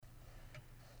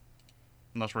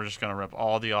Unless we're just going to rip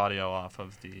all the audio off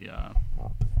of the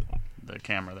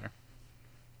camera there.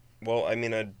 Well, I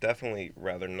mean, I'd definitely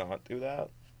rather not do that.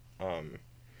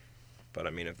 But, I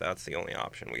mean, if that's the only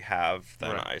option we have,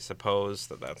 then Right. I suppose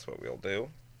that's what we'll do.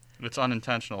 It's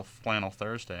unintentional Flannel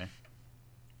Thursday.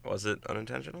 Was it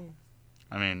unintentional?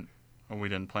 I mean, we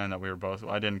didn't plan that.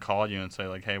 I didn't call you and say,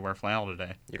 like, hey, wear flannel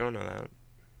today. You don't know that.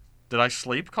 Did I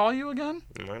sleep call you again?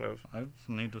 You might have. I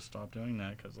need to stop doing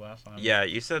that because last time Yeah,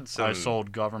 you said some... I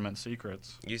sold government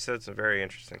secrets. You said some very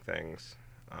interesting things.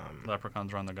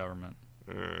 Leprechauns run the government.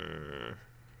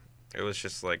 It was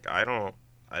just, like, I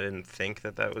didn't think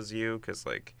that was you, because,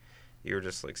 like, you were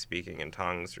just, like, speaking in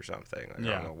tongues or something. Like,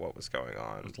 Yeah. I don't know what was going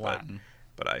on. It was Latin.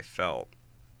 But I felt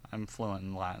I'm fluent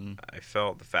in Latin.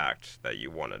 the fact that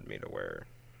you wanted me to wear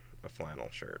a flannel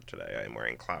shirt today. I'm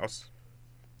wearing Klaus.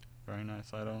 Very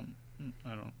nice. I don't.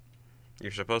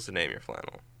 You're supposed to name your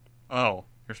flannel. Oh,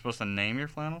 you're supposed to name your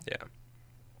flannel? Yeah.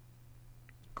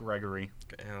 Gregory.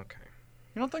 Okay.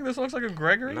 You don't think this looks like a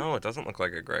Gregory? No, it doesn't look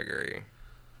like a Gregory.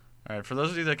 All right, for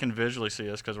those of you that can visually see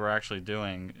us, because we're actually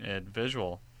doing it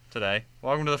visual today,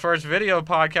 welcome to the first video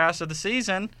podcast of the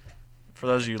season. For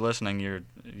those of you listening,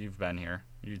 you've been here.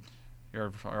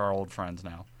 You're our old friends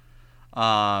now.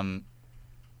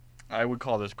 I would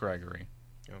call this Gregory.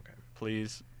 Okay.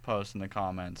 Please post in the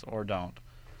comments, or don't,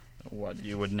 what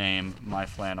you would name my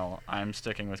flannel. I'm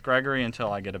sticking with Gregory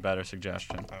until I get a better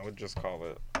suggestion. I would just call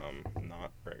it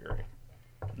not Gregory.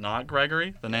 Not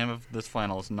Gregory? The name of this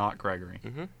flannel is not Gregory.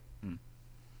 Mm-hmm.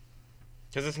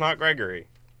 Because it's not Gregory.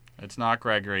 It's not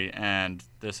Gregory, and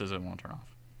this isn't one turn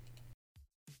off.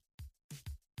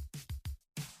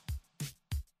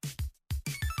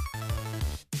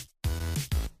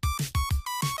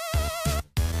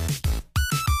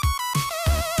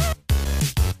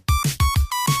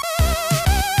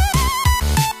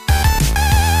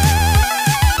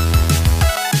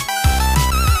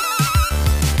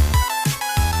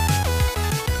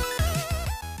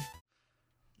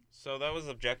 So that was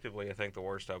objectively, I think, the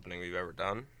worst opening we've ever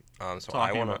done. So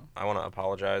Talking I wanna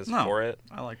apologize No. for it.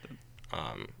 I liked it.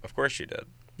 Of course you did.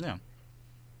 Yeah.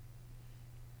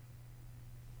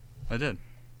 I did.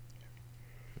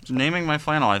 Naming my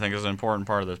flannel, I think, is an important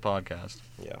part of this podcast.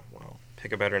 Yeah. Well,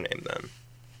 pick a better name then.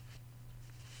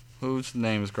 Whose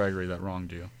name is Gregory that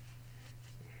wronged you?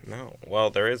 No.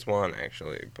 Well, there is one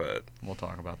actually, but We'll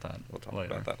talk about that. we'll talk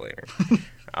later. about that later.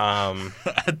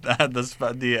 At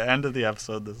the end of the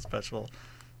episode, the special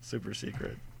super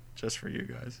secret just for you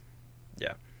guys.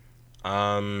 Yeah.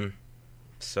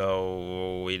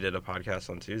 So we did a podcast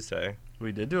on Tuesday.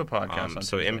 We did do a podcast on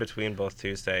So Tuesday. in between both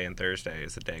Tuesday and Thursday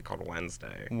is a day called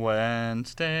Wednesday.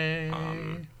 Wednesday.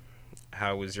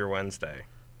 How was your Wednesday?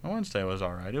 Wednesday was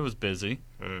all right. It was busy.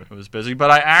 Mm. It was busy,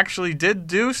 but I actually did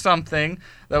do something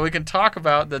that we can talk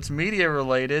about that's media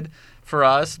related for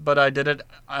us, but I did it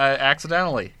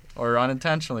accidentally or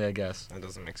unintentionally, I guess. That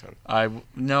doesn't make sense.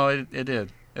 No, it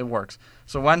did. It works.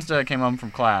 So Wednesday I came home from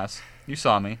class. You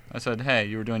saw me. I said, hey,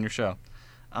 you were doing your show.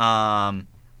 I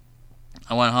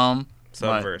went home.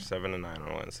 Subverse 7 to 9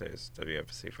 on Wednesdays.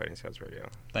 WFC Fighting Scots Radio.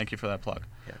 Thank you for that plug.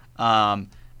 Yeah.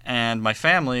 And my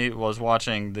family was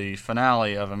watching the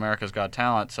finale of America's Got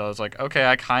Talent, so I was like, okay,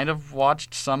 I kind of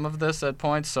watched some of this at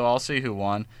points, so I'll see who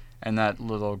won. And that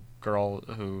little girl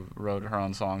who wrote her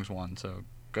own songs won, so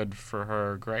good for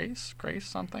her. Grace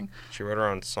something? She wrote her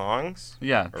own songs?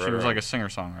 Yeah, Or she wrote was her like own- a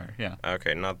singer-songwriter, yeah.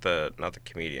 Okay, not the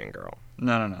comedian girl.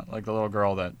 No, like the little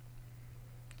girl that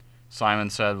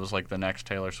Simon said was like the next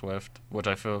Taylor Swift, which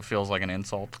I feel feels like an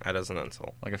insult. That is an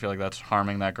insult. Like I feel like that's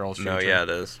harming that girl's future. No, yeah, it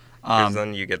is. Because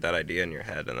then you get that idea in your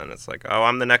head, and then it's like, oh,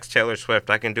 I'm the next Taylor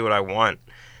Swift. I can do what I want.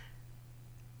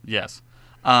 Yes.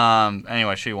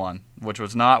 Anyway, she won, which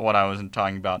was not what I was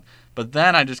talking about. But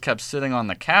then I just kept sitting on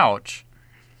the couch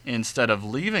instead of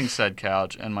leaving said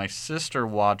couch, and my sister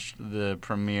watched the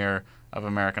premiere of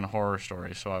American Horror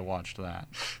Story, so I watched that.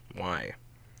 Why?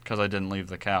 Because I didn't leave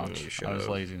the couch. You I should've. was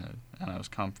lazy and I was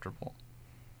comfortable.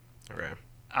 Okay.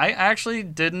 I actually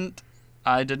didn't.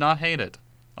 I did not hate it.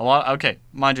 Okay,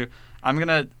 mind you, I'm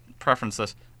gonna preference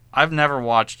this. I've never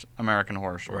watched American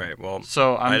Horror Story. Right. Well,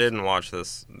 So I didn't watch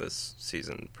this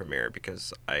season premiere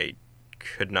because I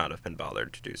could not have been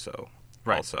bothered to do so.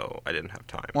 Right. Also, I didn't have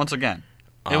time. Once again,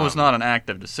 it was not an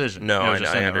active decision. No, It was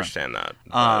just I in the understand that.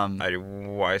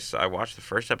 But I watched the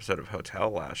first episode of Hotel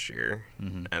last year,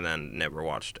 and then never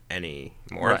watched any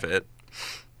more of Right. it.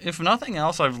 If nothing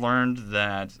else, I've learned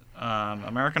that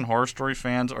American Horror Story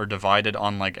fans are divided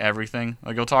on like everything.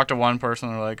 Like you'll talk to one person,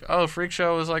 and they're like, "Oh, Freak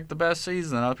Show is like the best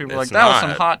season," and other people are like, It's "That was some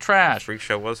not. hot trash." Freak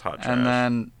Show was hot trash. And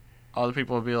then other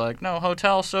people would be like, no,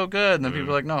 Hotel's so good. And then people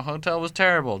are like, no, Hotel was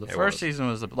terrible. The first season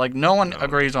was... Like, no one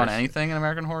agrees on anything in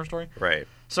American Horror Story. Right.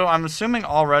 So I'm assuming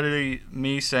already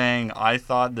me saying I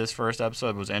thought this first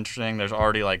episode was interesting, there's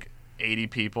already like 80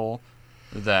 people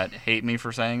that hate me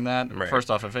for saying that. Right.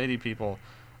 First off, if 80 people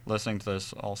listening to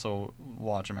this also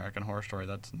watch American Horror Story,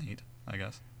 that's neat, I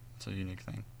guess. It's a unique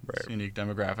thing. Right. It's a unique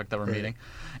demographic that we're meeting.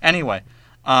 Anyway.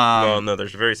 Well, no,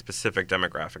 there's a very specific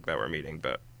demographic that we're meeting,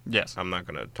 but yes. I'm not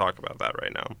going to talk about that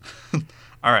right now.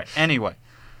 All right. Anyway.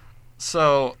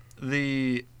 So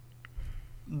the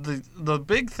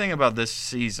big thing about this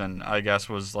season, I guess,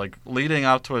 was like leading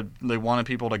up to it, they wanted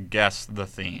people to guess the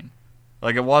theme.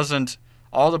 Like it wasn't,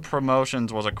 all the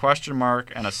promotions was a question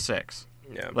mark and a 6.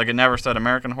 Yeah. Like it never said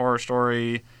American Horror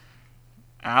Story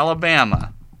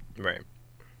Alabama. Right.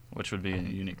 Which would be a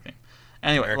unique thing.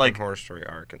 Anyway, American Horror Story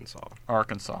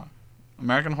Arkansas.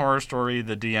 American Horror Story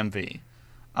the DMV.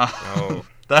 Oh.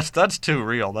 That's too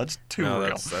real. That's too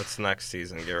real. That's next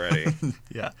season. Get ready.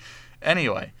 Yeah.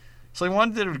 Anyway. So they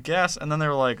wanted to guess, and then they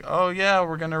were like, oh, yeah,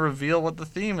 we're going to reveal what the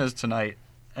theme is tonight.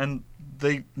 And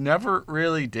they never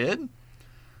really did?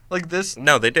 Like this...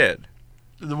 No, they did.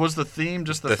 Was the theme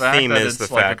just the fact theme that is it's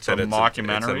the like fact that it's a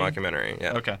mockumentary? It's a mockumentary,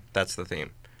 yeah. Okay. That's the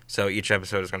theme. So each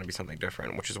episode is going to be something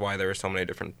different, which is why there are so many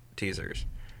different teasers.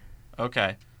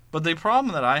 Okay. But the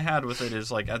problem that I had with it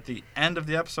is, like, at the end of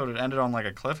the episode, it ended on, like,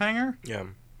 a cliffhanger? Yeah.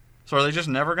 So are they just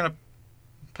never going to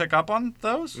pick up on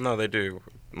those? No, they do.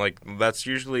 Like, that's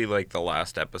usually, like, the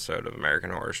last episode of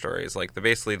American Horror Story. It's, like,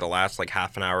 basically the last, like,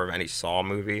 half an hour of any Saw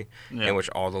movie in which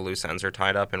all the loose ends are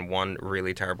tied up in one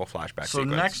really terrible flashback sequence. So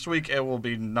next week it will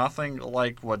be nothing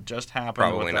like what just happened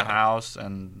Probably with not. the house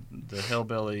and the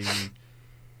hillbilly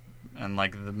and,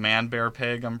 like, the man-bear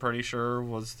pig, I'm pretty sure,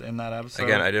 was in that episode.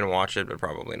 Again, I didn't watch it, but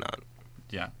probably not.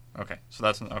 Yeah. Okay. So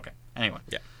that's... Okay. Anyway.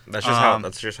 Yeah. That's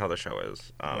just how the show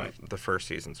is. Right. The first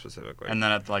season specifically. And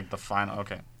then at, like, the final...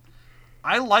 Okay.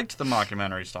 I liked the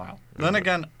mockumentary style. Then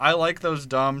again, I like those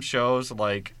dumb shows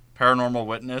like Paranormal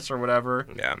Witness or whatever.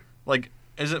 Yeah. Like,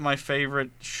 is it my favorite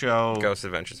show? Ghost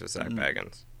Adventures with Zach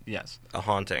Baggins. Yes. A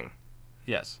Haunting.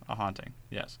 Yes. A Haunting.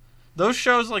 Yes. Those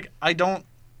shows, like, I don't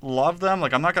love them.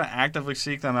 Like, I'm not going to actively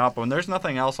seek them out. But when there's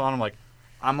nothing else on, I'm like,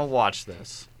 I'm going to watch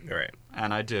this. Right.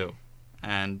 And I do.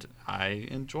 And I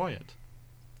enjoy it.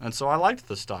 And so I liked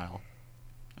the style.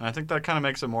 And I think that kind of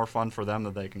makes it more fun for them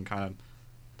that they can kind of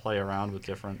play around with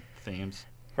different themes.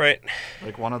 Right.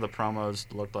 Like one of the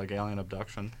promos looked like alien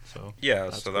abduction, so yeah,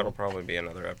 so that'll probably be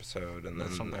another episode, and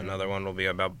That's then another one will be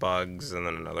about bugs, and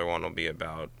then another one will be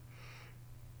about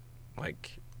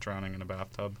like drowning in a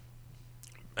bathtub.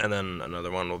 And then another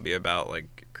one will be about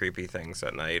like creepy things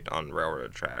at night on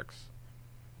railroad tracks.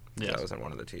 Yes. That was in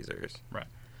one of the teasers. Right.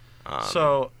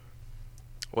 So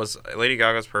was Lady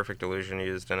Gaga's Perfect Illusion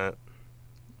used in it?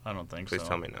 I don't think so. Please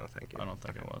tell me no, thank you. I don't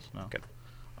think it was, no. Good.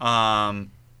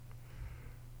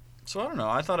 So I don't know.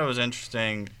 I thought it was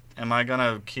interesting. Am I going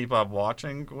to keep up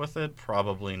watching with it?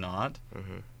 Probably not.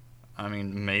 Mm-hmm. I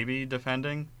mean, maybe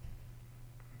depending.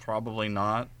 Probably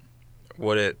not.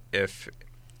 Would it,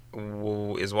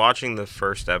 is watching the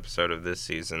first episode of this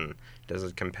season, does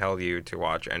it compel you to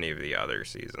watch any of the other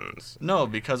seasons? No,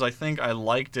 because I think I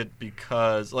liked it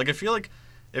because, like, I feel like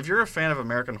if you're a fan of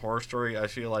American Horror Story, I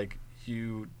feel like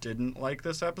you didn't like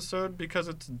this episode because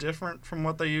it's different from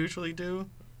what they usually do.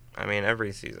 I mean,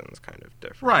 every season's kind of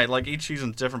different. Right, like each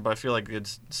season's different, but I feel like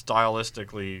it's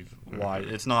stylistically wide.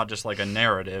 It's not just like a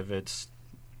narrative. It's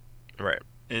right.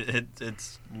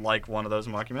 It's like one of those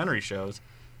mockumentary shows.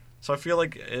 So I feel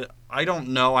like I don't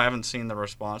know. I haven't seen the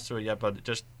response to it yet, but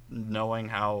just knowing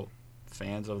how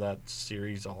fans of that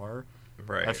series are,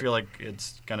 right. I feel like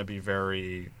it's going to be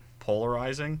very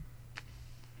polarizing.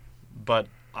 But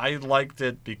I liked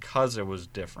it because it was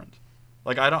different.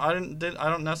 Like I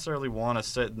don't necessarily want to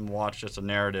sit and watch just a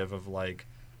narrative of like,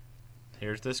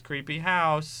 here's this creepy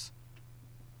house,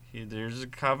 there's a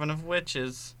coven of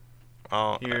witches.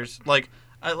 Oh, here's I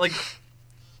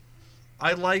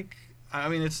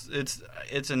mean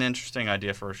it's an interesting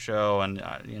idea for a show, and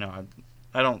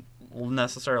I don't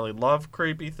necessarily love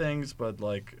creepy things, but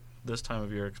like this time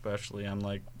of year especially, I'm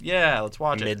like, yeah, let's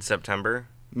watch it.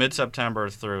 Mid-September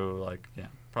through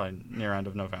probably near end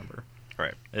of November.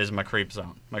 Right. Is my creep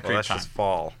zone. My creep that's time. Just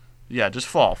fall. Yeah, just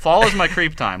fall. Fall is my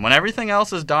creep time. When everything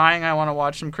else is dying, I want to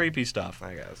watch some creepy stuff.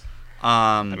 I guess.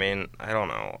 I mean, I don't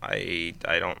know. I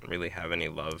don't really have any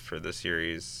love for the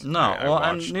series. No,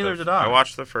 and neither did I. I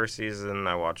watched the first season.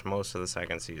 I watched most of the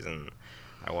second season.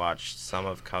 I watched some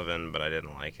of Coven, but I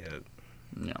didn't like it.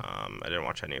 Yeah. I didn't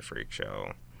watch any Freak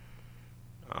Show.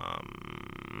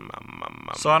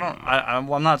 So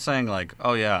I'm not saying like,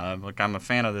 oh yeah, like I'm a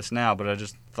fan of this now, but I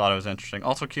just thought it was interesting.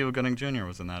 Also, Cuba Gooding Jr.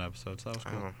 was in that episode, so that was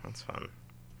cool. Oh, that's fun.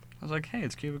 I was like, hey,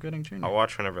 it's Cuba Gooding Jr. I'll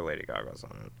watch whenever Lady Gaga's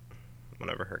on it.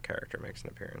 Whenever her character makes an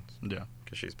appearance. Yeah.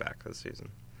 Because she's back this season.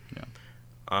 Yeah.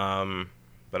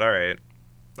 But alright.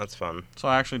 That's fun. So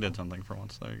I actually did something for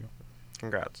once. There you go.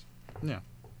 Congrats. Yeah.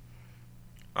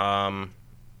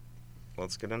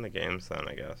 Let's get into games then,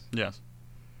 I guess. Yes.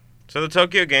 So the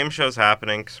Tokyo Game Show's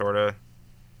happening, sorta.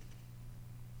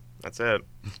 That's it.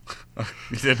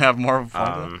 You didn't have more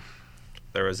fun?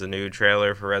 There was a new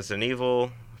trailer for Resident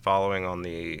Evil, following on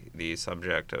the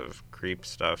subject of creep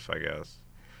stuff, I guess.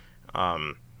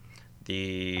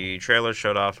 The trailer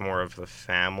showed off more of the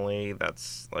family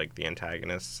that's, like, the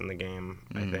antagonists in the game,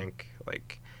 I think.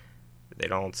 Like, they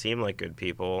don't seem like good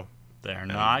people. They're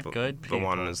not good people. The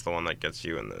one is the one that gets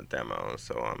you in the demo,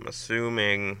 so I'm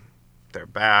assuming they're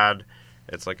bad.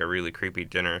 It's like a really creepy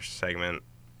dinner segment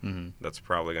that's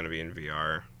probably going to be in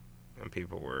VR, and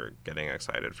people were getting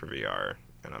excited for VR,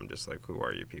 and I'm just like, who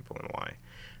are you people and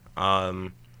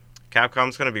why?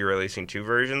 Capcom's going to be releasing 2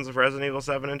 versions of Resident Evil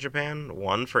 7 in Japan,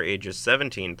 one for ages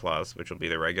 17+, which will be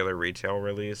the regular retail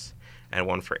release, and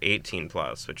one for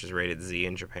 18+, which is rated Z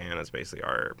in Japan. It's basically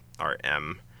our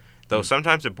M. Though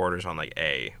sometimes it borders on like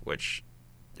A, which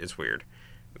is weird.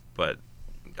 But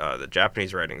the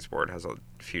Japanese Ratings Board has a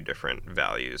few different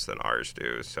values than ours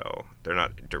do, so they're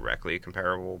not directly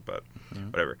comparable, but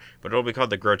whatever. But it'll be called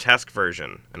the Grotesque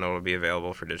version, and it'll be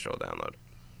available for digital download.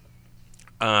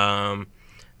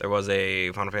 There was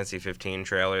a Final Fantasy 15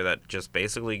 trailer that just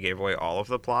basically gave away all of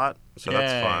the plot, so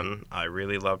that's fun. I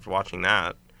really loved watching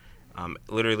that.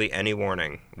 Literally any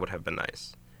warning would have been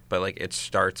nice. But like it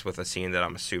starts with a scene that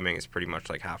I'm assuming is pretty much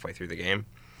like halfway through the game.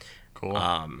 Cool.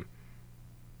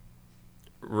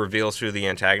 Reveals who the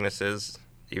antagonist is,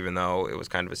 even though it was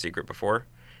kind of a secret before,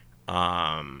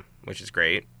 which is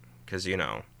great, because, you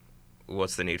know,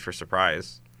 what's the need for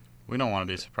surprise? We don't want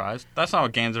to be surprised. That's not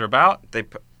what games are about.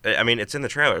 I mean, it's in the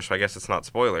trailer, so I guess it's not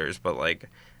spoilers, but, like,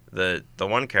 the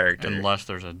one character... Unless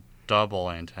there's a double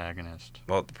antagonist.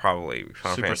 Well, probably.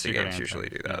 Final Fantasy games usually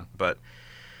do that. Yeah. But,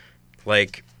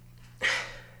 like,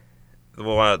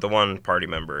 the one party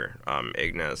member,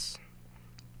 Ignis,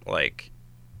 like,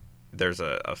 there's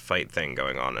a fight thing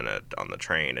going on on the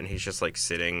train, and he's just, like,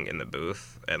 sitting in the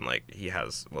booth, and, like, he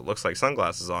has what looks like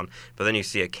sunglasses on, but then you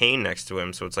see a cane next to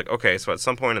him, so it's like, okay, so at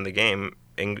some point in the game,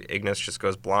 Ignis just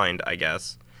goes blind, I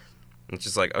guess. It's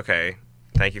just like, okay,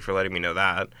 thank you for letting me know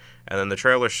that. And then the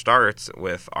trailer starts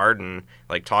with Arden,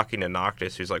 like, talking to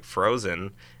Noctis, who's, like,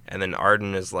 frozen. And then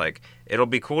Arden is like, it'll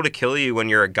be cool to kill you when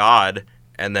you're a god.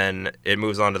 And then it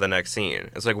moves on to the next scene.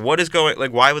 It's like, what is going...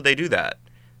 Like, why would they do that?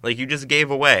 Like, you just gave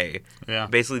away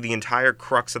basically the entire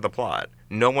crux of the plot.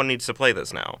 No one needs to play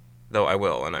this now. Though I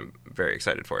will, and I'm very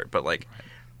excited for it. But, like,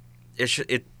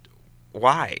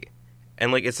 why?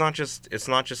 And, like, it's not just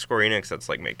Square Enix that's,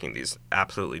 like, making these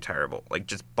absolutely terrible, like,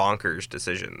 just bonkers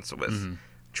decisions with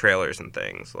trailers and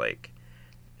things. Like,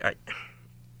 I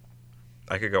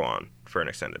could go on for an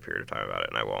extended period of time about it,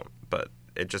 and I won't. But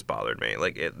it just bothered me.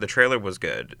 Like, the trailer was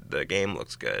good. The game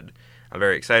looks good. I'm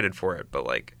very excited for it. But,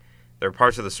 like, there are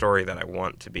parts of the story that I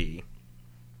want to be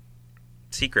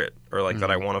secret. Or, like,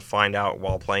 that I want to find out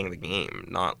while playing the game,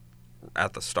 not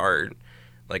at the start.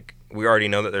 Like, we already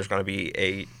know that there's going to be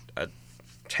a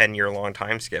 10-year-long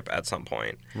time skip at some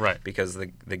point. Right. Because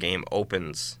the game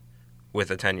opens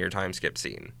with a 10-year time skip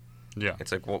scene. Yeah.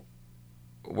 It's like, well,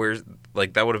 where's...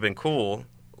 Like, that would have been cool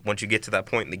once you get to that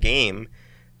point in the game,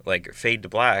 like, fade to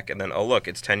black, and then, oh, look,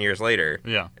 it's 10 years later.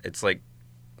 Yeah. It's like,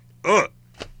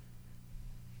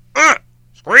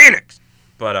 Square Enix!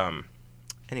 But,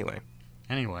 anyway.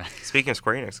 Speaking of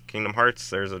Square Enix, Kingdom Hearts,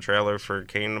 there's a trailer for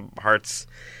Kingdom Hearts.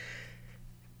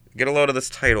 Get a load of this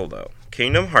title, though.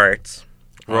 Kingdom Hearts...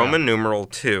 Roman numeral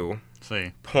 2.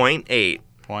 See. 0.8.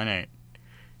 0.8.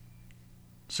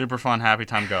 Super fun, happy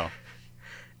time, go.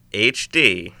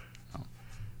 HD.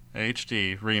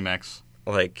 HD remix.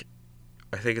 Like,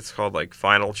 I think it's called, like,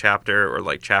 Final Chapter or,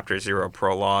 like, Chapter 0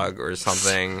 Prologue or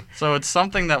something. So it's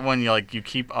something that when you, like, you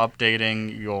keep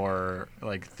updating your,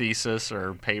 like, thesis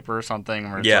or paper or something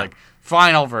where it's like,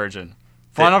 final version.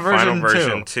 Final version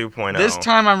 2.0. This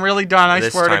time I'm really done, I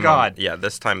swear to God.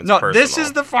 This time it's personal. This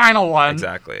is the final one.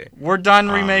 Exactly. We're done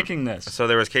remaking this. So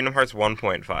there was Kingdom Hearts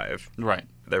 1.5. Right.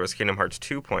 There was Kingdom Hearts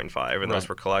 2.5, and those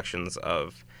were collections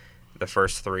of the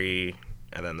first 3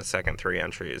 and then the second 3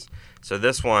 entries. So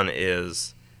this one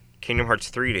is Kingdom Hearts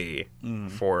 3D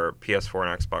for PS4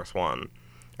 and Xbox One.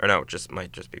 Or no,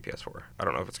 might just be PS4. I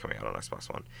don't know if it's coming out on Xbox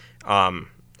One.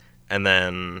 And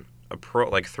then a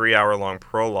 3-hour-long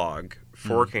prologue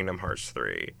for Kingdom Hearts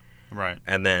 3. Right.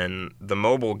 And then the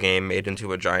mobile game made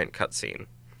into a giant cutscene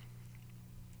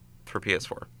for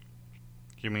PS4.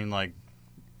 You mean like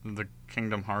the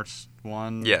Kingdom Hearts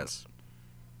one? Yes.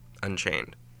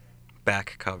 Unchained.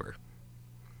 Back cover.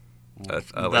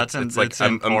 That's it's like it's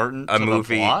important a to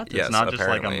movie. the plot? Yes, it's not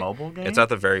apparently. just like a mobile game? It's at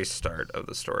the very start of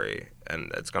the story,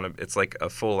 and it's like a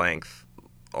full-length,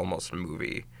 almost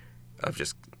movie of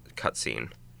just cutscene.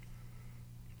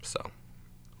 So.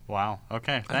 Wow.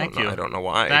 Okay. Thank you. I don't know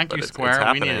why. Thank but you, it's Square. We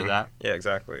happening. needed that. Yeah,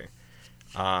 exactly.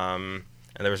 And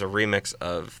there was a remix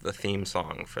of the theme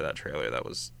song for that trailer that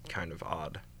was kind of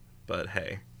odd. But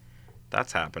hey,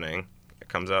 that's happening. It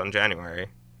comes out in January.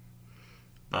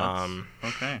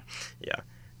 Okay. Yeah.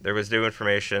 There was new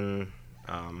information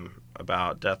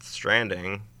about Death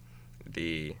Stranding,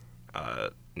 the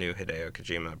new Hideo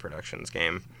Kojima Productions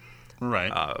game.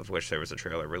 Right. Of which there was a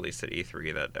trailer released at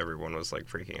E3 that everyone was like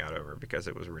freaking out over because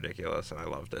it was ridiculous, and I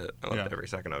loved it. I loved every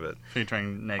second of it.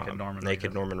 Featuring Naked Norman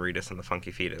Reedus and the Funky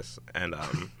Fetus, and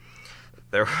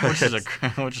there was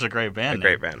which is a great band.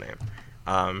 Great band name.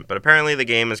 But apparently the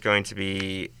game is going to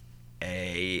be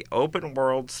a open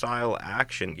world style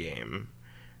action game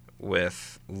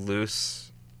with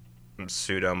loose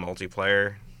pseudo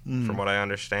multiplayer. From what I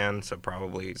understand, so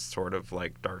probably sort of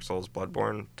like Dark Souls,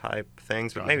 Bloodborne type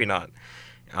things, but maybe not.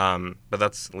 But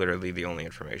that's literally the only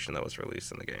information that was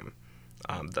released in the game.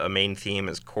 The main theme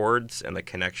is chords and the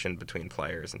connection between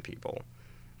players and people.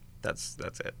 That's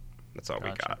it. That's all we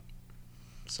got.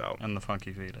 So. And the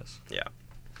Funky Fetus. Yeah.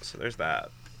 So there's that.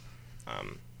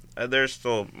 There's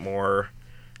still more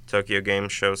Tokyo Game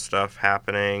Show stuff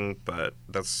happening, but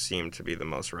that seemed to be the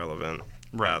most relevant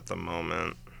at the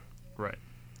moment. Right.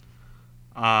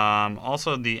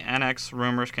 Also, the NX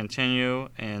rumors continue.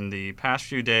 In the past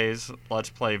few days, Let's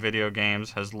Play Video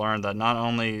Games has learned that not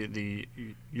only the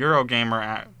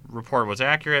Eurogamer report was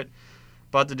accurate,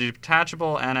 but the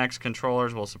detachable NX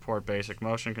controllers will support basic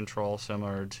motion control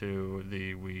similar to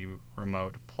the Wii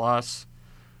Remote Plus,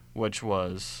 which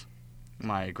was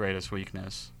my greatest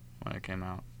weakness when it came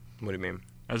out. What do you mean?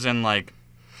 As in, like...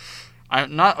 we're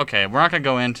not gonna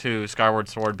go into Skyward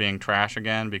Sword being trash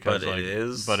again because it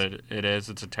is. But it is.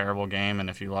 It's a terrible game, and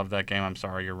if you love that game, I'm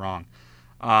sorry, you're wrong.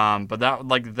 But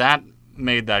that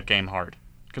made that game hard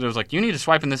because it was like you need to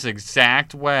swipe in this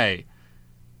exact way,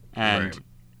 and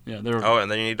and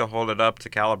then you need to hold it up to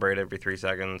calibrate every 3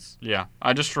 seconds. Yeah,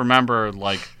 I just remember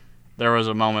like there was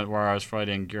a moment where I was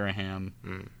fighting Girahim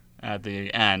at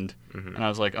the end, and I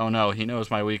was like, oh no, he knows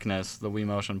my weakness, the Wii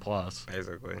Motion Plus.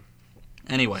 Basically.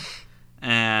 Anyway.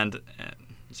 And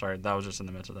sorry, that was just in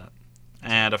the midst of that.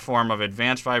 And a form of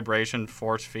advanced vibration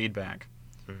force feedback.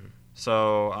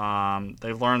 So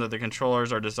they've learned that the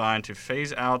controllers are designed to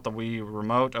phase out the Wii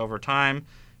Remote over time,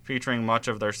 featuring much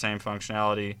of their same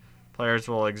functionality. Players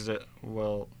with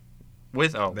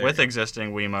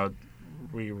existing Wii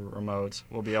Remotes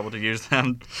will be able to use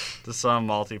them to some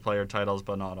multiplayer titles,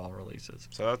 but not all releases.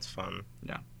 So that's fun.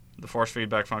 Yeah. The force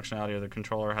feedback functionality of the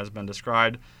controller has been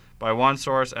described by one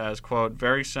source as, quote,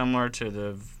 very similar to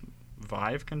the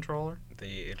Vive controller.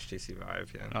 The HTC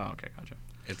Vive, yeah. Oh, okay, gotcha.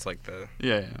 It's like the...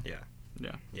 Yeah.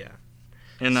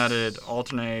 In that it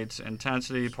alternates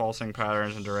intensity, pulsing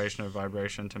patterns, and duration of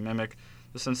vibration to mimic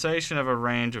the sensation of a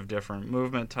range of different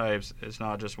movement types. It's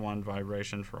not just one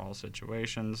vibration for all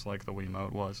situations, like the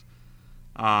Wiimote was.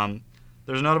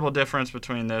 There's a notable difference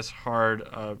between this hard...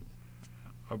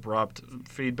 abrupt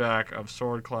feedback of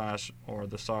sword clash or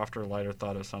the softer, lighter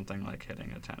thud of something like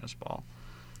hitting a tennis ball.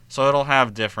 So it'll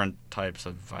have different types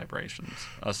of vibrations,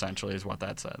 essentially, is what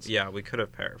that says. Yeah, we could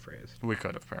have paraphrased.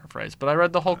 But I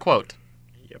read the whole quote.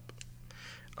 Yep.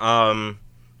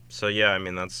 So yeah, I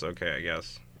mean, that's okay, I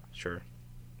guess. Sure.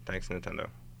 Thanks, Nintendo.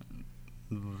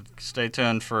 Stay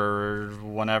tuned for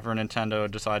whenever Nintendo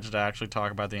decides to actually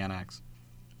talk about the NX.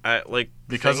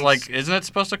 Isn't it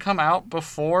supposed to come out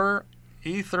before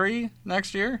E3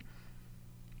 next year?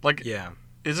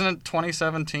 Isn't it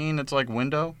 2017? It's like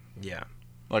window? Yeah.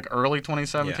 Like early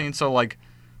 2017? Yeah. So once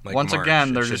March.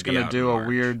 again, they're just going to do a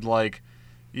weird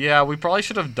we probably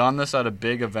should have done this at a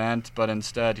big event, but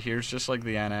instead, here's just like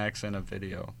the NX in a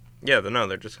video. Yeah,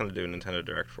 they're just going to do a Nintendo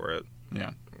Direct for it.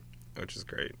 Yeah. Which is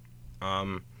great.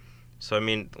 So I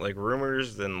mean,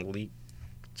 rumors and leak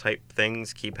type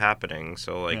things keep happening,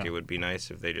 so it would be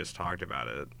nice if they just talked about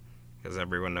it. Because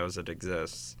everyone knows it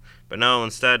exists. But no,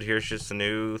 instead, here's just a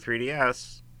new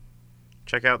 3DS.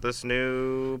 Check out this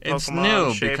new Pokemon. It's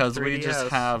new because 3DS. we just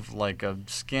have a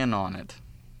skin on it.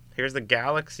 Here's the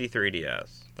Galaxy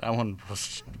 3DS. That one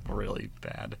was really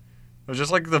bad. It was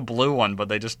just like the blue one, but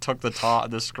they just took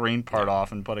the screen part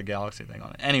off and put a Galaxy thing on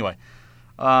it. Anyway,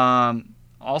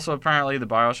 Also, apparently, the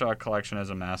Bioshock collection is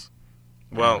a mess.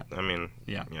 Well, I mean,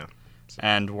 yeah. Yeah.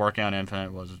 And working on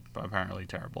Infinite was apparently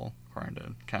terrible, according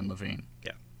to Ken Levine.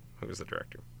 Yeah. Who was the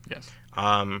director? Yes.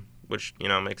 Which,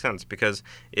 makes sense because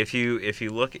if you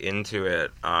look into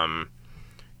it,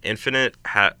 Infinite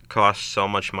cost so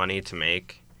much money to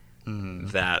make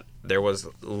that there was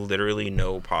literally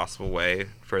no possible way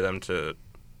for them to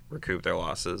recoup their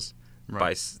losses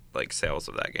by sales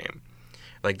of that game.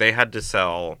 Like, they had to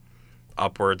sell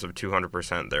upwards of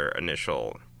 200% their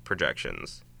initial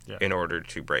projections in order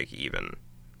to break even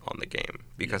on the game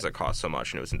because it cost so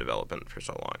much and it was in development for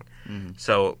so long.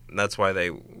 So that's why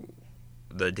the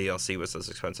DLC was as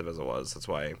expensive as it was. That's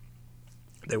why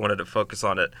they wanted to focus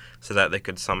on it so that they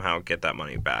could somehow get that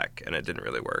money back, and it didn't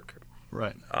really work.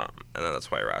 Right. And then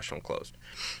that's why Irrational closed.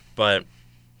 But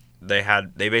they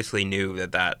basically knew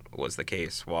that was the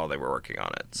case while they were working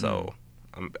on it. So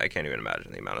I can't even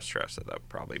imagine the amount of stress that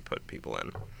probably put people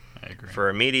in. I agree. For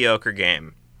a mediocre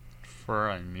game.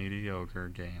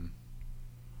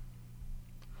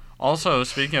 Also,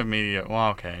 speaking of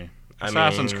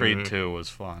Assassin's Creed 2 was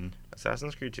fun.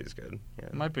 Assassin's Creed 2 is good. Yeah.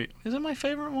 It might be. Is it my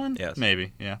favorite one? Yes.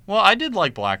 Maybe, yeah. Well, I did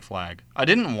like Black Flag. I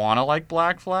didn't want to like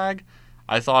Black Flag.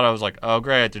 I thought, I was like, oh,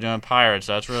 great, they're doing pirates.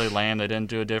 That's really lame. They didn't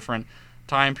do a different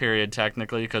time period,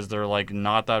 technically, because they're, like,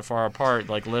 not that far apart.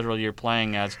 Like, literally, you're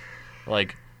playing as,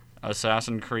 like,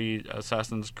 Assassin's Creed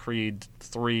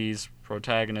 3's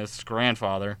protagonist's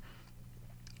grandfather.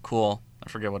 Cool. I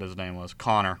forget what his name was.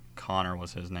 Connor. Connor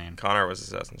was his name. Connor was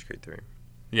Assassin's Creed 3.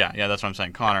 Yeah, that's what I'm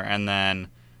saying. Connor. And then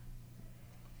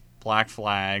Black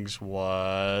Flags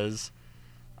was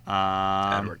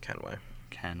Edward Kenway.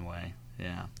 Kenway.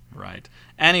 Yeah, right.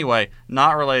 Anyway,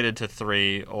 not related to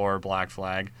 3 or Black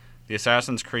Flag. The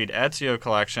Assassin's Creed Ezio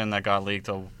collection that got leaked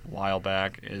a while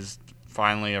back is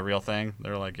finally a real thing.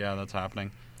 They're like, yeah, that's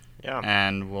happening. Yeah.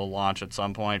 And will launch at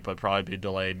some point, but probably be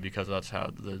delayed because that's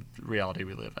how the reality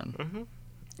we live in. Mm-hmm.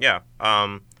 Yeah.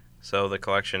 So the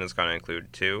collection is going to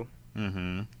include 2.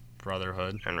 Mm-hmm.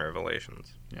 Brotherhood. And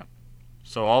Revelations. Yeah.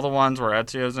 So all the ones where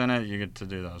Ezio's in it, you get to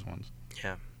do those ones.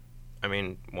 Yeah. I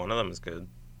mean, one of them is good.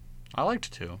 I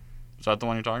liked 2. Is that the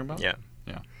one you're talking about? Yeah.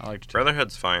 Yeah, I liked 2.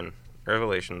 Brotherhood's fine.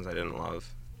 Revelations I didn't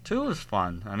love. 2 was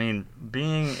fun. I mean,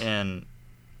 being in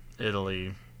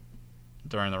Italy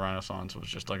during the Renaissance was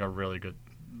just like a really good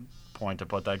point to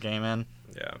put that game in.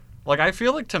 Yeah. Like, I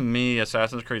feel like to me,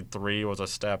 Assassin's Creed 3 was a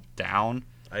step down.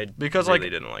 Because really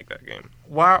didn't like that game.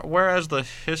 Whereas the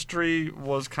history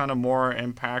was kind of more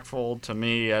impactful to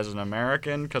me as an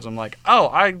American, because I'm like, oh,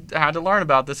 I had to learn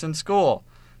about this in school.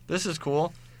 This is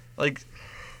cool. Like,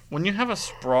 when you have a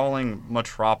sprawling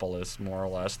metropolis, more or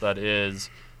less, that is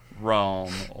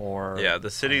Rome or... Yeah, the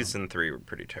cities in 3 were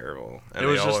pretty terrible. And it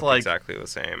was they all just look like, exactly the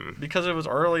same. Because it was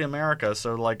early America,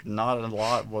 so, like, not a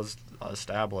lot was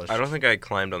established. I don't think I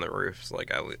climbed on the roofs,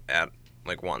 like, at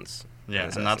once. Yeah,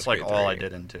 and that's, like, all I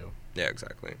did in 2. Yeah,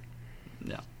 exactly.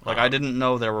 Yeah. Like, I didn't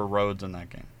know there were roads in that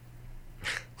game.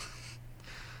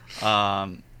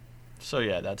 So,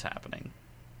 yeah, that's happening.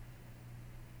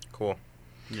 Cool.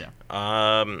 Yeah.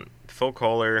 Phil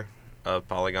Kohler of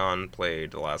Polygon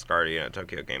played The Last Guardian at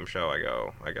Tokyo Game Show.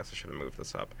 I guess I should have moved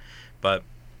this up. But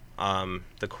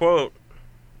the quote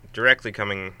directly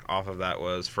coming off of that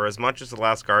was, "For as much as The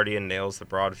Last Guardian nails the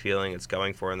broad feeling it's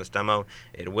going for in this demo,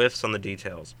 it whiffs on the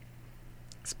details.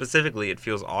 Specifically, it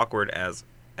feels awkward as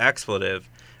expletive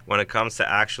when it comes to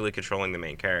actually controlling the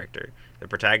main character. The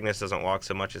protagonist doesn't walk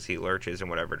so much as he lurches in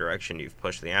whatever direction you've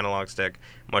pushed the analog stick.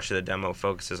 Much of the demo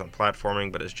focuses on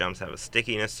platforming, but his jumps have a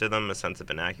stickiness to them, a sense of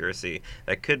inaccuracy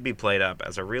that could be played up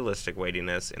as a realistic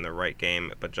weightiness in the right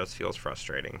game, but just feels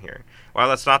frustrating here." While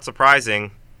that's not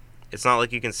surprising, it's not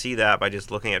like you can see that by just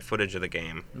looking at footage of the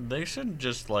game. They should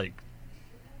just, like...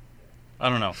 I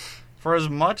don't know. For as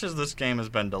much as this game has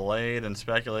been delayed and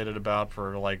speculated about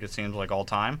for, like, it seems like all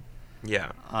time...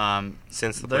 Yeah.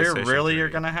 Since the they PlayStation really 3. are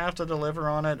going to have to deliver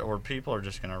on it, or people are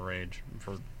just going to rage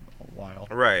for a while.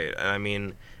 Right. And I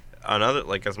mean, another,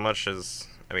 like, as much as...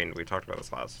 I mean, we talked about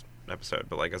this last episode,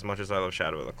 but, like, as much as I love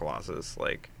Shadow of the Colossus,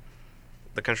 like,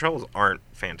 the controls aren't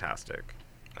fantastic.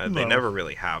 They never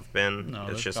really have been. No,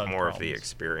 it's just more problems. of the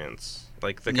experience.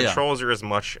 Like, the controls are as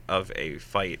much of a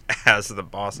fight as the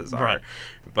bosses are. Right.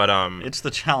 But, it's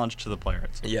the challenge to the player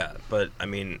itself. yeah, but, I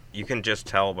mean, you can just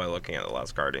tell by looking at The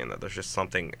Last Guardian that there's just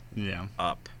something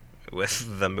up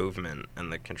with the movement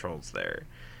and the controls there.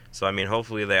 So, I mean,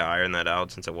 hopefully they iron that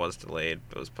out since it was delayed.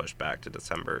 It was pushed back to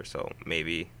December, so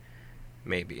maybe.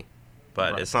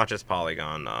 But it's not just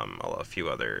Polygon. A few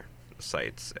other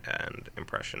sites and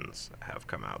impressions have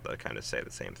come out that kind of say the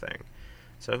same thing.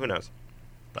 So who knows?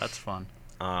 That's fun.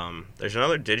 There's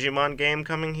another Digimon game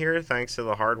coming here thanks to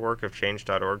the hard work of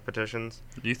Change.org petitions.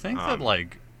 Do you think that,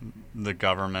 like, the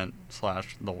government / I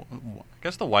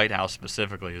guess the White House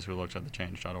specifically is who looks at the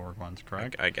Change.org ones,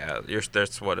 correct? I guess.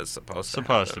 That's what it's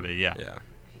supposed to be, yeah. Yeah.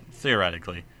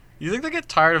 Theoretically. You think they get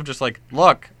tired of just like,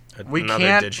 look, we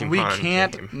can't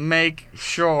game. make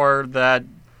sure that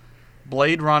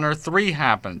Blade Runner 3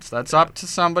 happens. That's up to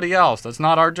somebody else. That's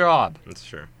not our job. That's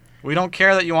true. We don't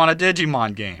care that you want a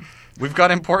Digimon game. We've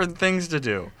got important things to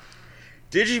do.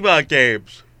 Digimon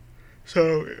games.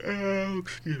 So,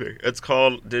 excuse me. It's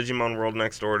called Digimon World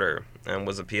Next Order, and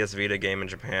was a PS Vita game in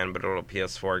Japan, but it'll a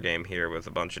PS4 game here with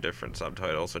a bunch of different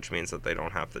subtitles, which means that they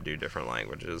don't have to do different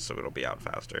languages, so it'll be out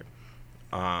faster.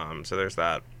 So there's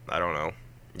that. I don't know.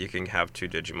 You can have 2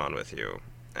 Digimon with you,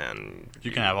 and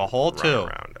you can have a whole 2.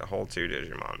 A whole 2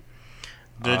 Digimon.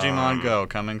 Digimon Go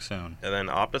coming soon. And then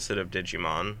opposite of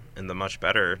Digimon, in the much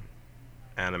better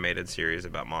animated series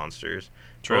about monsters,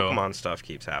 True. Pokemon stuff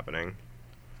keeps happening.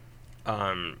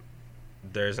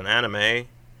 There's an anime,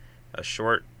 a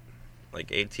short, like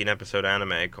 18-episode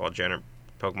anime called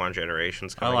Pokemon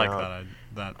Generations coming out. I like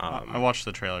that. I watched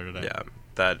the trailer today. Yeah,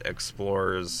 that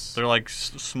explores. They're like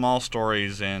small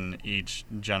stories in each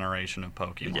generation of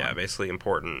Pokemon. Yeah, basically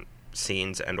important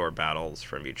scenes and/or battles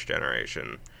from each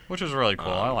generation. Which is really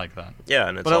cool. I like that. Yeah,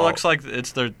 and but it looks like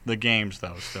it's the games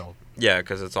though still. Yeah,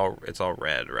 because it's all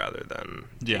red rather than.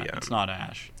 It's not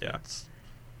Ash. Yeah. It's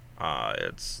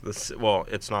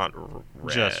not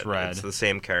red. Just red. It's the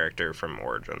same character from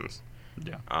Origins.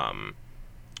 Yeah.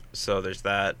 So there's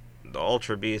that. The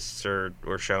Ultra Beasts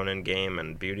were shown in game,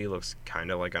 and Beauty looks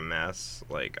kind of like a mess.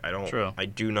 Like I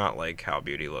do not like how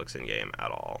Beauty looks in game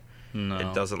at all. No.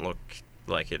 It doesn't look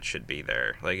like it should be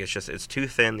there. Like it's too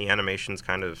thin. The animation's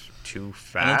kind of too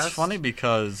fast. And it's funny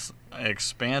because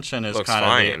expansion is looks kind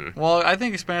fine. of well, I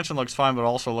think expansion looks fine, but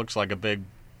also looks like a big,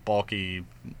 bulky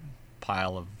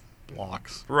pile of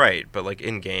blocks. Right, but like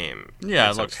in game, yeah,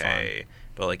 it's it looks okay. fine.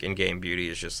 But like in game, Beauty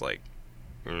is just like,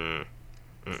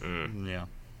 Yeah.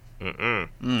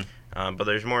 But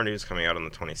there's more news coming out on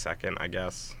the 22nd, I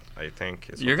guess. I think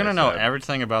you're gonna know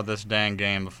everything about this dang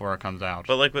game before it comes out.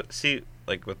 But like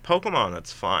with Pokemon,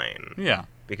 that's fine. Yeah.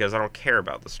 Because I don't care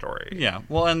about the story. Yeah.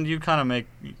 Well, and you kind of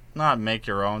not make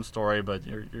your own story, but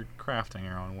you're crafting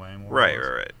your own way.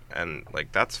 Right. And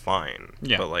like that's fine.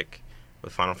 Yeah. But like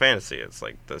with Final Fantasy, it's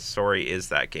like the story is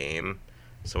that game.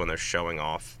 So when they're showing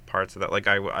off parts of that, like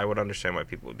I would understand why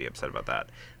people would be upset about that,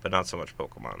 but not so much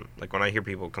Pokemon. Like when I hear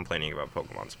people complaining about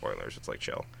Pokemon spoilers, it's like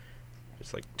chill.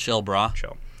 It's like chill, brah.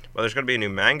 Chill. Well, there's going to be a new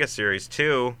manga series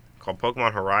too called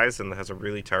Pokemon Horizon that has a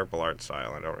really terrible art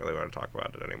style. I don't really want to talk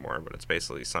about it anymore, but it's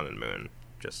basically Sun and Moon,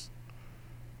 just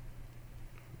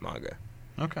manga.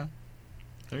 Okay.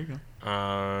 There you go.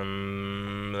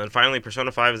 Then finally,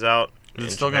 Persona 5 is out. Is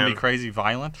it still going to be crazy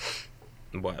violent?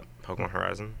 What? Pokemon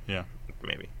Horizon? Yeah.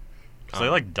 Maybe. Because they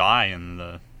like die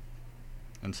in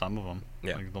some of them.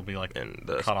 Yeah. Like they'll be like in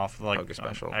the cut off, like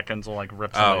special. Ekans will like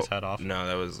rip somebody's head off. No,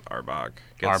 that was Arbok.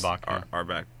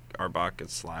 Arbok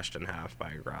gets slashed in half by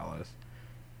a Growlithe.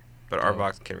 But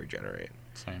Arbok can regenerate.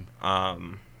 Same.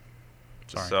 Sorry.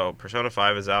 So Persona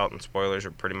 5 is out, and spoilers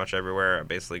are pretty much everywhere. I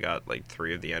basically got like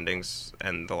 3 of the endings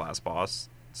and the last boss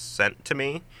sent to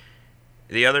me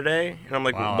the other day, and I'm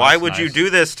like, wow, why would you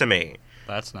do this to me?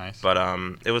 That's nice. But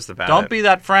it was the bad. Don't be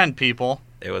that friend, people.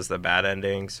 It was the bad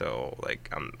ending, so like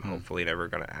I'm hopefully never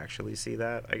gonna actually see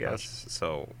that. I guess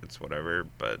so. It's whatever,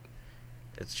 but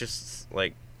it's just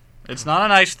like it's not a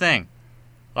nice thing.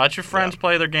 Let your friends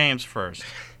play their games first.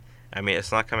 I mean,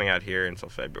 it's not coming out here until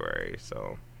February,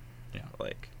 so yeah,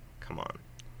 like come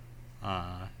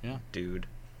on. Yeah, dude.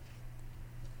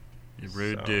 You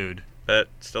rude dude. But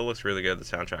still looks really good. The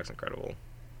soundtrack's incredible.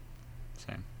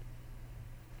 Same.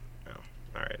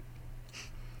 All right.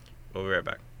 We'll be right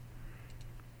back.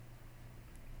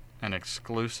 And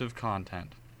exclusive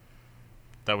content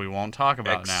that we won't talk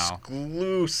about now.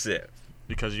 Exclusive.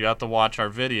 Because you have to watch our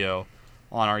video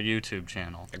on our YouTube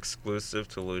channel. Exclusive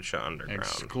to Lucha Underground.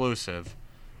 Exclusive.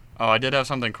 Oh, I did have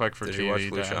something quick for TV. Did you watch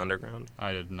Lucha Underground?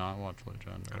 I did not watch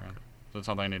Lucha Underground. Okay. Is that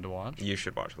something I need to watch? You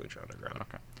should watch Lucha Underground.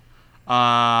 Okay.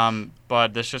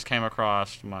 But this just came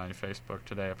across my Facebook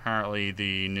today. Apparently,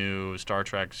 the new Star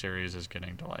Trek series is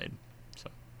getting delayed. So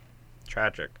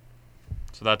tragic.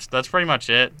 So that's pretty much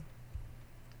it.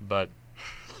 But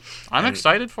I'm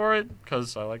excited for it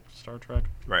because I like Star Trek.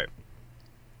 Right.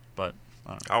 But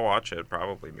I'll watch it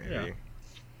probably maybe. Yeah.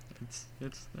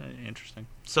 It's interesting.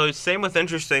 So same with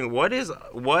interesting.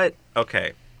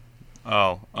 Okay.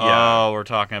 Oh, we're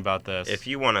talking about this. If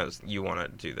you wanna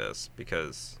do this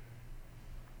because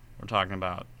we're talking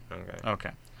about.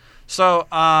 Okay. So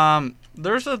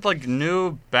There's a like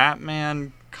new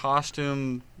Batman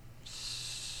costume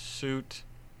suit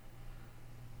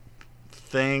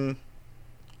thing.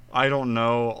 I don't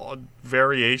know,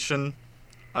 variation,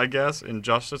 I guess, in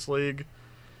Justice League.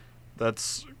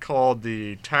 That's called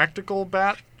the Tactical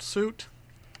Bat suit,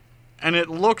 and it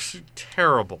looks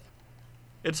terrible.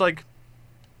 It's like,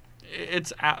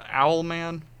 it's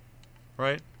Owlman,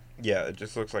 right? Yeah, it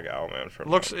just looks like Owlman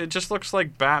from. It just looks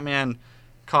like Batman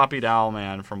copied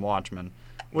Owlman from Watchmen,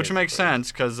 which makes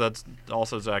sense because that's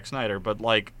also Zack Snyder. But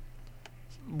like,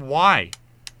 why?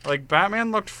 Like,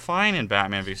 Batman looked fine in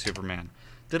Batman v Superman.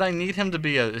 Did I need him to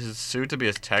be his suit to be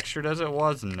as textured as it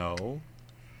was? No,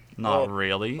 not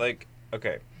really. Like,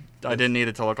 okay, I didn't need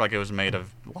it to look like it was made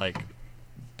of like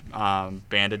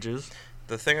bandages.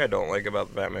 the thing I don't like about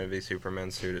the Batman v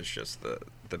Superman suit is just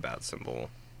the bat symbol.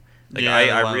 Like, Yeah,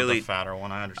 I really the fatter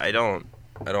one. I understand.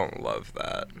 I don't love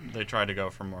that. They tried to go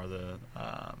for more of the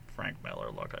Frank Miller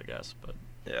look, I guess, but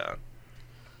Yeah.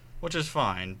 which is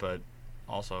fine, but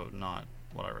also not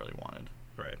what I really wanted.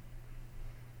 Right.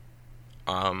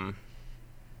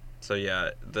 So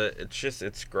yeah,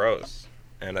 it's gross,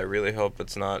 and I really hope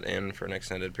it's not in for an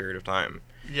extended period of time.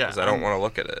 Yeah, Because I don't want to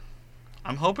look at it.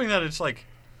 I'm hoping that it's like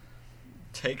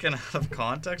taken out of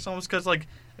context almost, because like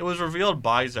it was revealed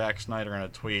by Zack Snyder in a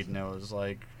tweet, and it was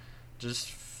like just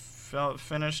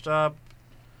finished up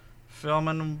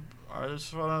filming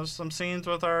some scenes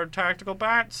with our tactical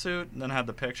bat suit, and then had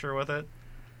the picture with it.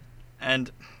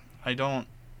 And I don't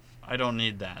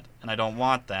need that, and I don't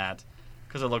want that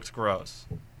because it looks gross.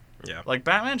 Yeah. Like,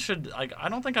 Batman should, like, I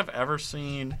don't think I've ever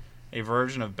seen a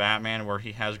version of Batman where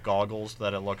he has goggles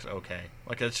that it looks okay.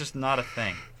 Like, it's just not a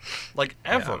thing. Like,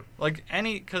 ever. Yeah. Like,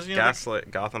 because, you know, Gaslight,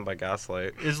 Gotham by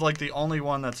Gaslight. is, like, the only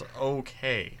one that's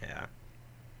okay. Yeah.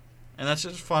 And that's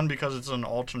just fun because it's an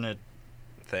alternate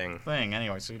Thing.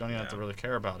 anyway, so you don't even have to really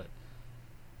care about it.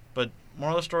 But,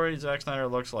 moral of the story, Zack Snyder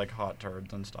looks like hot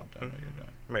turds, and stop doing what you're doing.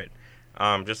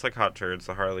 Right. Just like Hot Turds,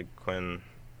 the Harley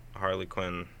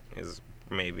Quinn is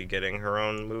maybe getting her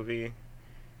own movie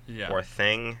or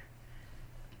thing.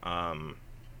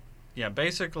 Yeah,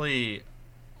 basically,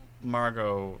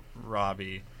 Margot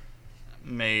Robbie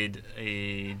made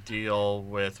a deal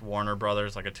with Warner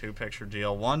Brothers, like a 2-picture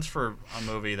deal. One's for a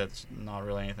movie that's not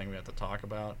really anything we have to talk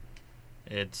about.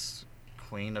 It's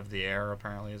Queen of the Air,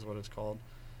 apparently, is what it's called.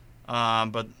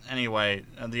 But anyway,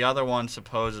 the other one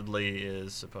supposedly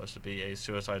is supposed to be a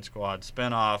Suicide Squad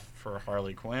spinoff for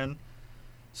Harley Quinn.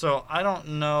 So I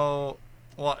don't know.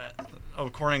 Well,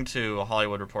 according to a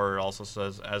Hollywood Reporter, it also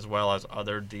says as well as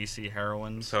other DC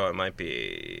heroines. So it might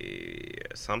be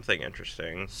something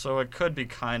interesting. So it could be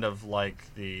kind of like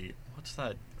what's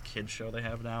that kid show they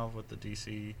have now with the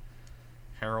DC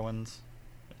heroines?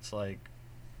 It's like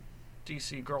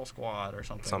DC Girl Squad or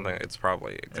something. Something. It's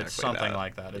probably exactly It's something that.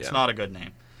 like that. It's Yeah. not a good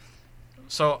name.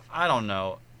 So I don't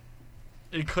know.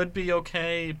 It could be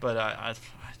okay, but I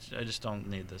just don't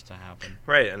need this to happen.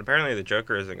 Right, and apparently the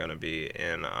Joker isn't going to be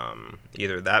in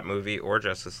either that movie or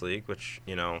Justice League, which,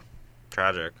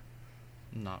 tragic.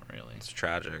 Not really. It's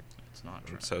tragic. It's not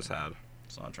tragic. I'm so sad.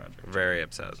 It's not tragic. Very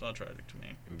upset. It's not tragic to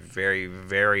me. Very,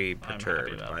 very I'm happy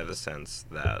perturbed about by the this. sense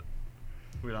that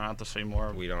We don't have to see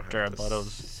more. we don't have Jared to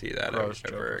Leto's see that gross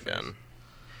ever Joker again.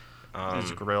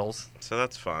 His grills. So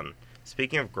that's fun.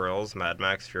 Speaking of grills, Mad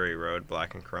Max Fury Road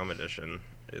Black and Chrome Edition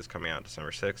is coming out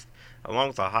December 6th, along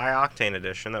with a High Octane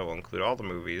Edition that will include all the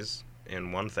movies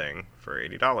in one thing for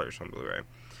 $80 on Blu-ray.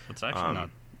 It's actually not.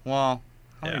 Well,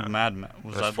 how many yeah. Mad Max?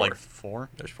 Was There's that 4. like 4?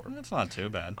 There's 4. That's not too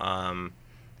bad.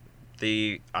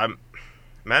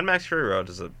 Mad Max Fury Road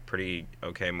is a pretty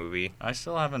okay movie. I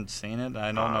still haven't seen it.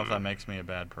 I don't know if that makes me a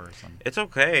bad person. It's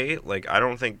okay. Like, I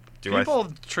don't think...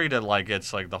 People treat it like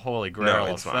it's like the holy grail of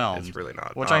it's not. films. It's really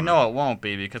not. Which I know it won't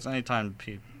be, because anytime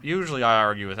usually I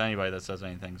argue with anybody that says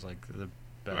anything's like the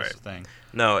best thing.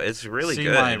 No, it's really See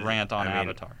good. my rant on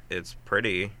Avatar. It's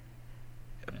pretty,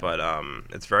 but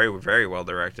it's very, very well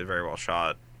directed, very well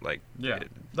shot. Like,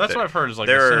 that's what I've heard is like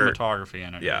the cinematography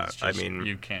in it. Yeah, it's just,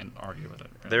 you can't argue with it.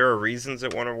 Right? There are reasons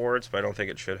it won awards, but I don't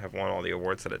think it should have won all the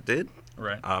awards that it did.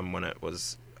 Right. When it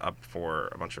was up for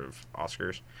a bunch of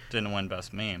Oscars. Didn't win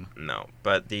Best Meme. No,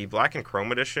 but the Black and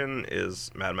Chrome edition is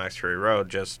Mad Max Fury Road,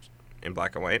 just in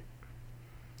black and white.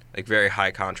 Like, very high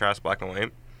contrast black and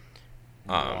white.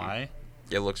 Why?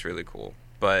 It looks really cool,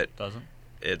 but doesn't.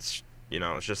 It's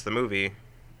it's just the movie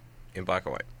in black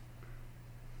and white.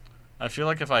 I feel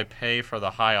like if I pay for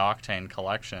the High Octane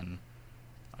collection,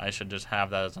 I should just have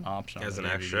that as an option. As an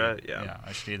DVD. extra, yeah. Yeah,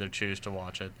 I should either choose to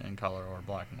watch it in color or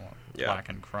black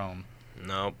and chrome.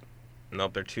 Nope,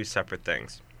 they're two separate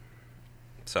things.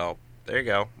 So there you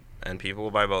go, and people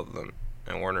will buy both of them.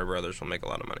 and Warner Brothers will make a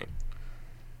lot of money.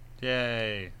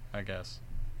 Yay, I guess.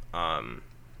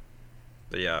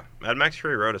 But yeah, Mad Max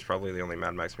Fury Road is probably the only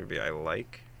Mad Max movie I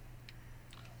like.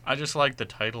 I just like the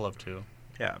title of 2.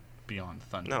 Yeah. Beyond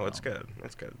Thunder. No, it's good.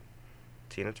 It's good.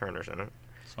 Tina Turner's in it.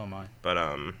 So am I.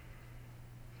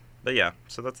 But yeah,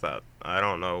 so that's that. I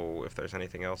don't know if there's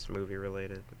anything else movie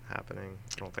related happening.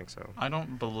 I don't think so. I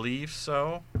don't believe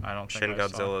so. I don't think Shin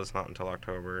Godzilla is not until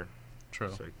October.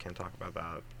 True. So we can't talk about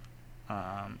that.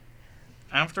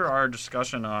 After our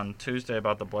discussion on Tuesday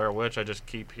about the Blair Witch, I just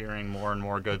keep hearing more and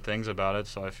more good things about it,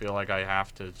 so I feel like I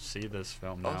have to see this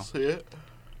film now. I'll see it.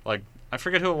 Like, I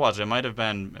forget who it was. It might have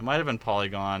been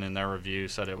Polygon in their review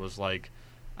said it was like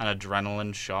an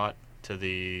adrenaline shot to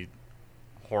the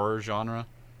horror genre.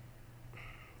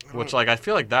 Which, like, I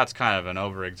feel like that's kind of an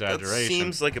over-exaggeration. That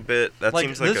seems like a bit... That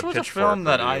seems like a this was a film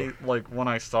that I, like, when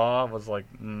I saw, was like,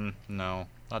 no,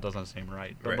 that doesn't seem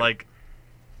right. But, like,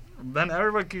 then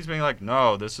everybody keeps being like,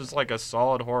 no, this is, like, a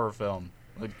solid horror film.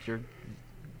 Like, you're...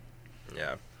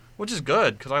 Yeah. Which is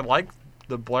good, because I like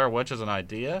the Blair Witch as an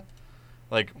idea.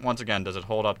 Like, once again, does it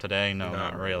hold up today? No,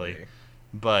 not really.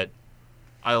 But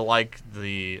I like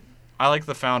the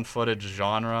found footage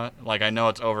genre. Like, I know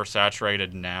it's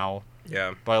oversaturated now.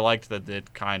 Yeah. But I liked that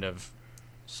it kind of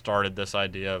started this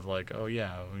idea of like, oh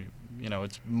yeah,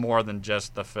 it's more than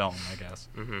just the film, I guess.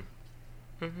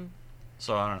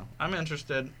 So I don't know. I'm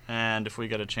interested, and if we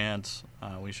get a chance,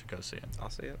 we should go see it. I'll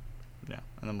see it. Yeah,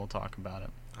 and then we'll talk about it.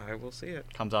 I will see it.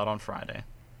 Comes out on Friday.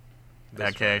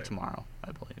 AKA tomorrow,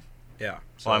 I believe. Yeah.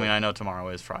 So, well, I mean, I know tomorrow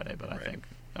is Friday, but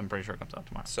I'm pretty sure it comes out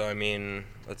tomorrow. So, I mean,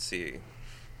 let's see.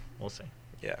 We'll see.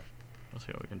 Yeah. We'll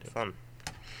see what we can do. Fun.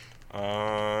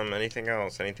 Anything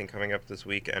else? Anything coming up this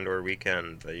weekend or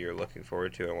weekend that you're looking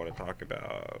forward to and want to talk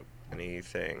about?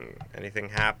 Anything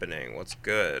happening? What's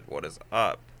good? What is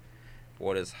up?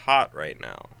 What is hot right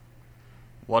now?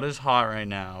 What is hot right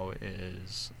now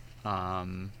is,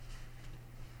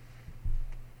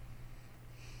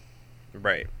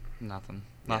 Right. Nothing.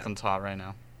 Nothing's hot right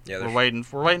now. Yeah. We're waiting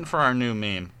for our new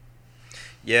meme.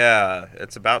 Yeah,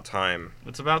 it's about time.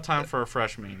 It's about time for a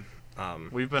fresh meme.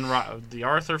 We've been the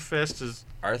Arthur Fist is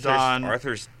done.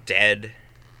 Arthur's dead.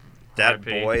 That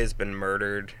boy has been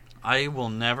murdered. I will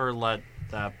never let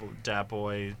that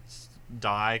boy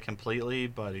die completely,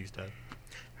 but he's dead.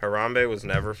 Harambe was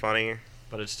never funny,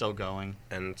 but it's still going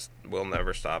and will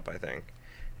never stop, I think.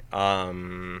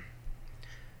 And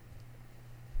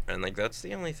like those are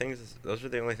the only things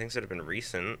that have been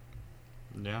recent.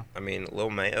 Yeah. I mean, Lil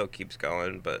Mayo keeps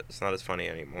going, but it's not as funny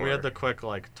anymore. We had the quick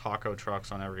taco trucks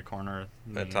on every corner.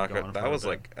 That was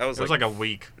like a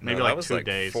week, maybe like 2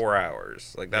 days. 4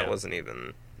 hours. Like that wasn't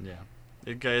even. Yeah.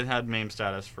 It had meme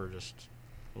status for just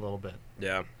a little bit.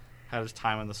 Yeah. Had his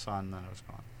time in the sun, then it was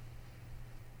gone.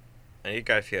 I need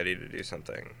Guy Fieri to do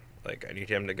something. Like I need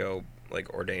him to go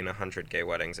ordain 100 gay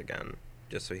weddings again,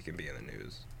 just so he can be in the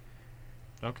news.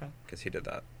 Okay. Because he did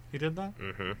that. He did that?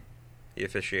 Mm-hmm. He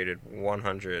officiated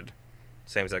 100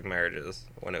 same-sex marriages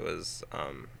when it was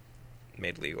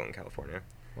made legal in California.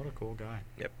 What a cool guy.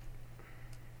 Yep.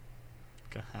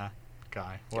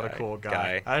 Guy. What a cool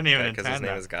guy. I didn't even intend that. Because his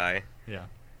name is Guy. Yeah.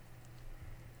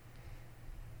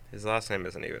 His last name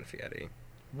isn't even Fieri.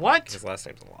 What? His last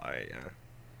name's a lie, yeah.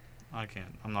 I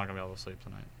can't. I'm not going to be able to sleep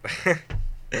tonight.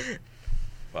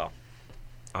 Well.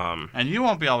 And you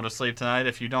won't be able to sleep tonight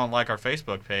if you don't like our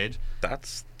Facebook page.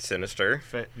 That's sinister.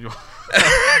 I'm going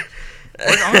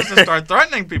to start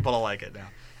threatening people to like it now.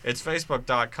 It's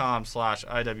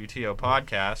facebook.com/IWTO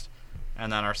podcast.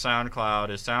 And then our SoundCloud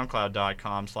is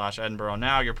soundcloud.com/Edinburgh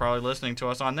Now. You're probably listening to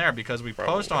us on there because we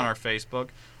post on our Facebook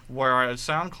where our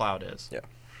SoundCloud is. Yeah.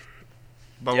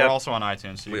 But we're also on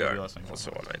iTunes, so you can be listening.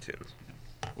 Also on iTunes.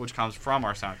 Which comes from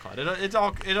our SoundCloud.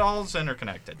 It all is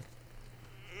interconnected.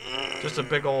 Just a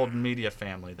big old media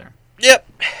family there. Yep.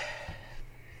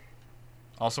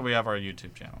 Also, we have our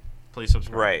YouTube channel. Please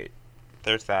subscribe. Right.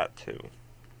 There's that, too.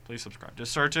 Please subscribe.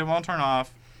 Just search it won't turn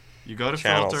off. You go to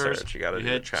channel filters. Search. You got to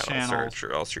do channel search,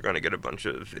 or else you're going to get a bunch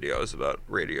of videos about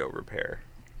radio repair.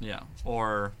 Yeah.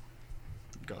 Or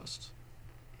ghosts.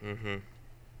 Mm-hmm.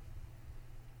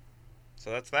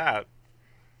 So that's that.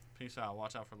 Peace out.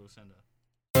 Watch out for Lucinda.